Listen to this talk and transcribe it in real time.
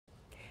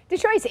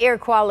Detroit's air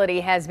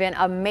quality has been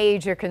a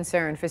major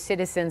concern for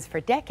citizens for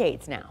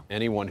decades now.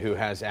 Anyone who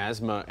has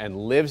asthma and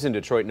lives in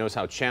Detroit knows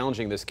how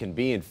challenging this can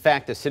be. In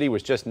fact, the city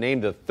was just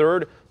named the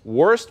third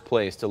worst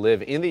place to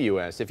live in the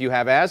U.S. if you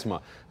have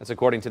asthma. That's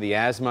according to the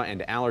Asthma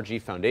and Allergy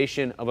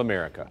Foundation of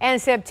America. And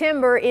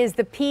September is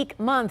the peak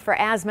month for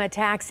asthma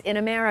attacks in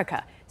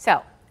America.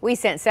 So we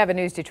sent 7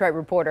 News Detroit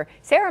reporter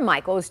Sarah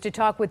Michaels to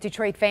talk with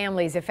Detroit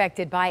families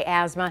affected by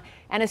asthma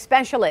and a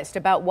specialist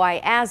about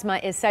why asthma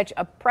is such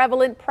a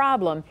prevalent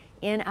problem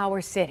in our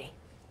city.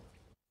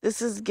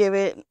 This is give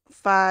it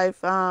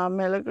 5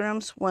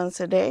 milligrams once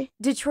a day.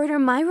 Detroiter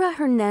Mayra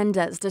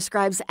Hernandez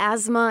describes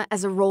asthma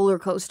as a roller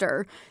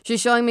coaster.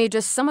 She's showing me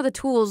just some of the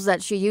tools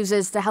that she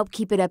uses to help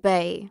keep it at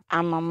bay.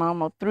 I'm a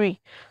mom of 3,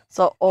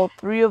 so all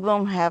 3 of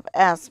them have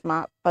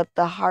asthma, but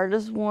the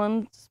hardest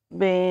one's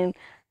been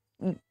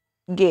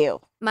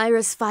Gail.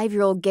 Myra's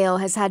 5-year-old Gail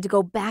has had to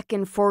go back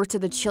and forth to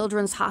the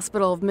Children's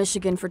Hospital of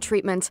Michigan for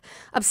treatment,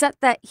 upset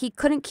that he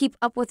couldn't keep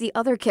up with the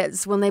other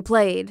kids when they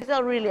played. He's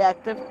a really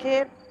active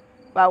kid,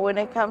 but when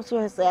it comes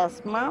to his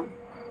asthma,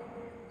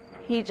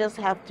 he just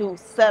have to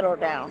settle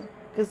down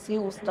because he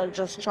will start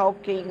just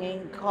choking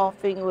and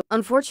coughing.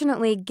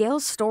 Unfortunately,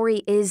 Gail's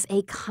story is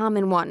a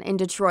common one in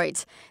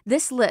Detroit.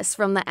 This list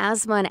from the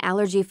Asthma and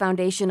Allergy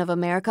Foundation of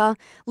America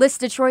lists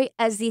Detroit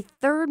as the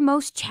 3rd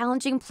most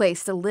challenging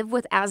place to live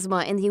with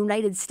asthma in the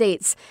United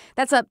States.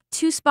 That's up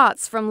 2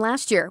 spots from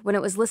last year when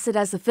it was listed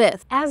as the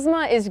 5th.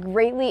 Asthma is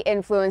greatly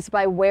influenced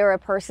by where a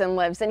person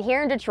lives, and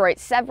here in Detroit,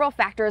 several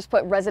factors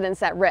put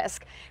residents at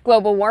risk.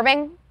 Global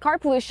warming, car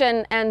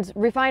pollution, and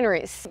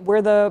refineries.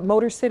 We're the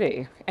motor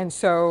city, and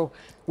so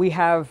we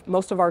have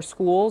most of our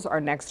schools are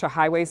next to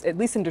highways, at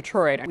least in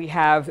Detroit. We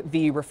have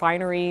the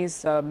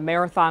refineries, the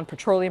Marathon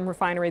Petroleum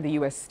Refinery, the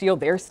U.S. Steel,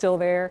 they're still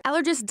there.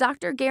 Allergist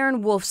Dr.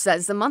 Garen Wolf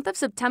says the month of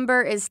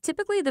September is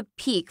typically the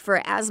peak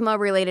for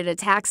asthma-related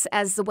attacks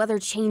as the weather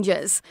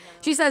changes.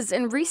 She says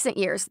in recent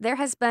years, there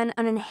has been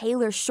an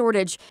inhaler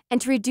shortage, and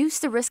to reduce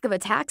the risk of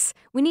attacks,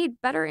 we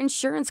need better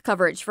insurance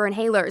coverage for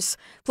inhalers.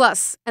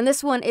 Plus, and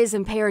this one is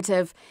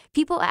imperative,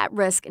 people at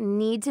risk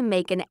need to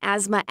make an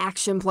asthma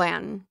action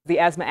plan. The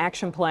asthma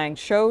action plan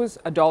shows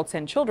adults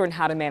and children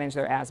how to manage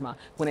their asthma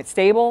when it's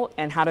stable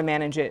and how to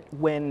manage it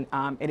when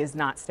it is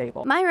not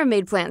stable. Myra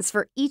made plans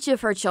for each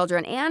of her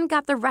children and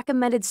got the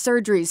recommended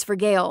surgeries for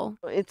Gail.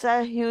 It's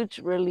a huge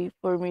relief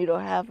for me to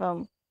have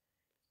him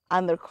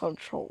under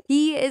control.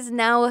 He is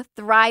now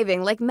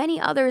thriving like many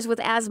others with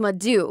asthma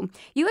do.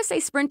 USA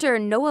sprinter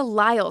Noah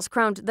Lyles,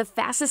 crowned the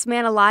fastest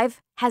man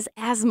alive, has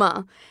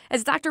asthma.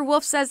 As Dr.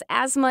 Wolf says,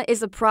 asthma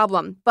is a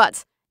problem,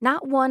 but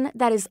not one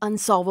that is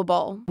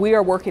unsolvable. We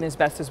are working as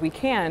best as we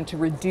can to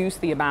reduce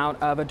the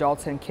amount of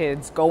adults and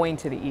kids going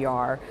to the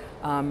ER.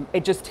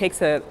 It just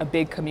takes a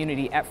big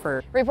community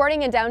effort.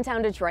 Reporting in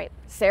downtown Detroit,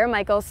 Sarah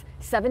Michaels,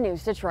 7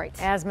 News Detroit.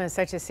 Asthma is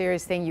such a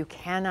serious thing, you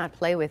cannot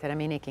play with it. I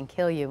mean, it can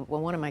kill you.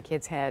 Well, one of my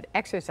kids had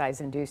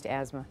exercise-induced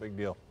asthma. Big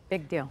deal.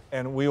 Big deal.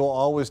 And we will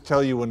always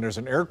tell you when there's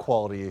an air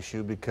quality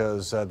issue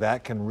because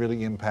that can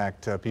really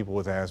impact people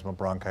with asthma,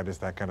 bronchitis,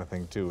 that kind of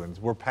thing too. And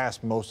we're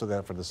past most of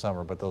that for the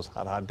summer, but those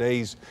hot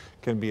days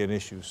can be an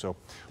issue. So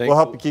we'll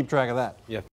help you keep track of that. Yeah.